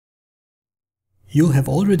You have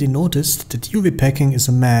already noticed that UV packing is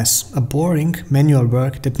a mess, a boring manual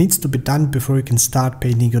work that needs to be done before you can start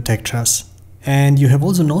painting your textures. And you have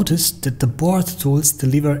also noticed that the board tools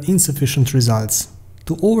deliver insufficient results.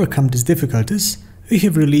 To overcome these difficulties, we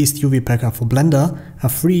have released UV Packer for Blender, a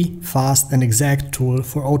free, fast and exact tool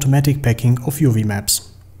for automatic packing of UV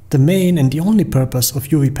maps. The main and the only purpose of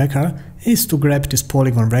UV Packer is to grab this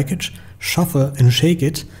polygon wreckage, shuffle and shake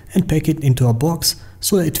it and pack it into a box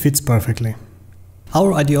so that it fits perfectly.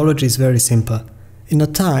 Our ideology is very simple. In a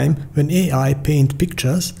time when AI paint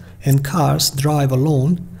pictures and cars drive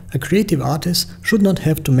alone, a creative artist should not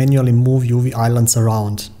have to manually move UV islands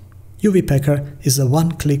around. UV Packer is a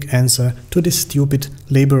one-click answer to this stupid,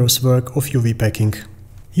 laborious work of UV packing.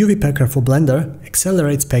 UV Packer for Blender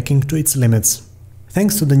accelerates packing to its limits.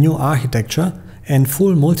 Thanks to the new architecture and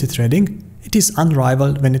full multi-threading, it is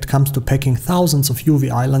unrivaled when it comes to packing thousands of UV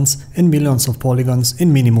islands and millions of polygons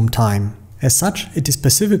in minimum time. As such, it is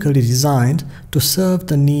specifically designed to serve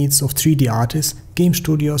the needs of 3D artists, game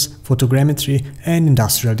studios, photogrammetry and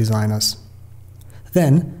industrial designers.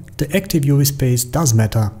 Then, the active UV space does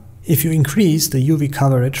matter. If you increase the UV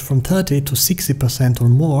coverage from 30 to 60% or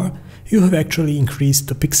more, you have actually increased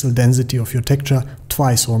the pixel density of your texture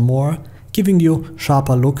twice or more, giving you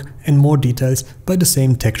sharper look and more details by the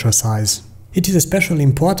same texture size. It is especially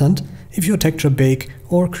important if you texture bake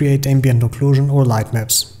or create ambient occlusion or light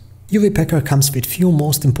maps. UV Packer comes with few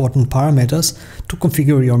most important parameters to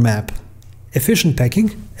configure your map. Efficient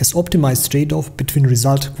packing as optimized trade-off between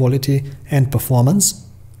result quality and performance.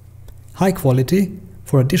 High quality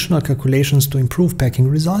for additional calculations to improve packing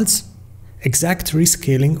results. Exact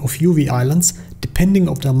rescaling of UV islands depending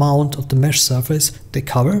on the amount of the mesh surface they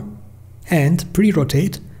cover. And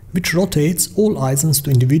pre-rotate, which rotates all islands to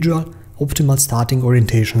individual optimal starting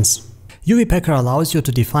orientations. UV Packer allows you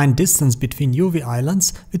to define distance between UV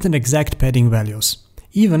islands with an exact padding values.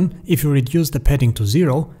 Even if you reduce the padding to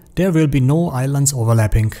 0, there will be no islands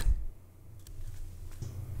overlapping.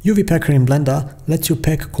 UV Packer in Blender lets you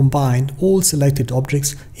pack combine all selected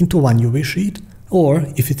objects into one UV sheet, or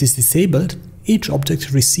if it is disabled, each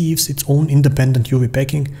object receives its own independent UV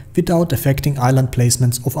packing without affecting island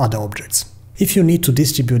placements of other objects. If you need to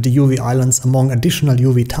distribute the UV islands among additional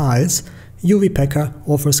UV tiles, UV Packer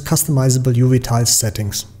offers customizable UV tiles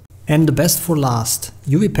settings. And the best for last,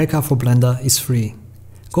 UV Packer for Blender is free.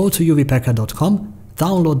 Go to uvpacker.com,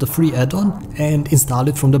 download the free add-on and install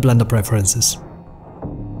it from the Blender preferences.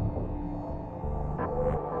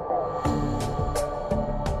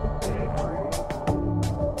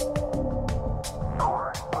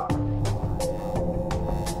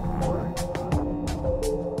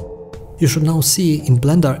 You should now see in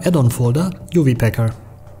Blender add-on folder UV Packer.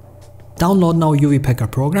 Download now UV Packer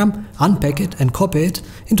program, unpack it and copy it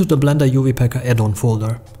into the Blender UV Packer add-on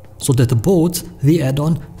folder, so that both the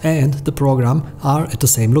add-on and the program are at the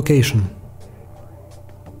same location.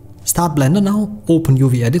 Start Blender now, open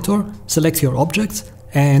UV Editor, select your objects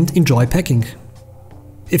and enjoy packing.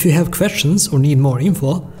 If you have questions or need more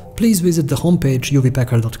info, please visit the homepage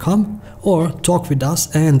uvpacker.com or talk with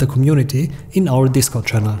us and the community in our Discord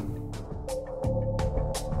channel.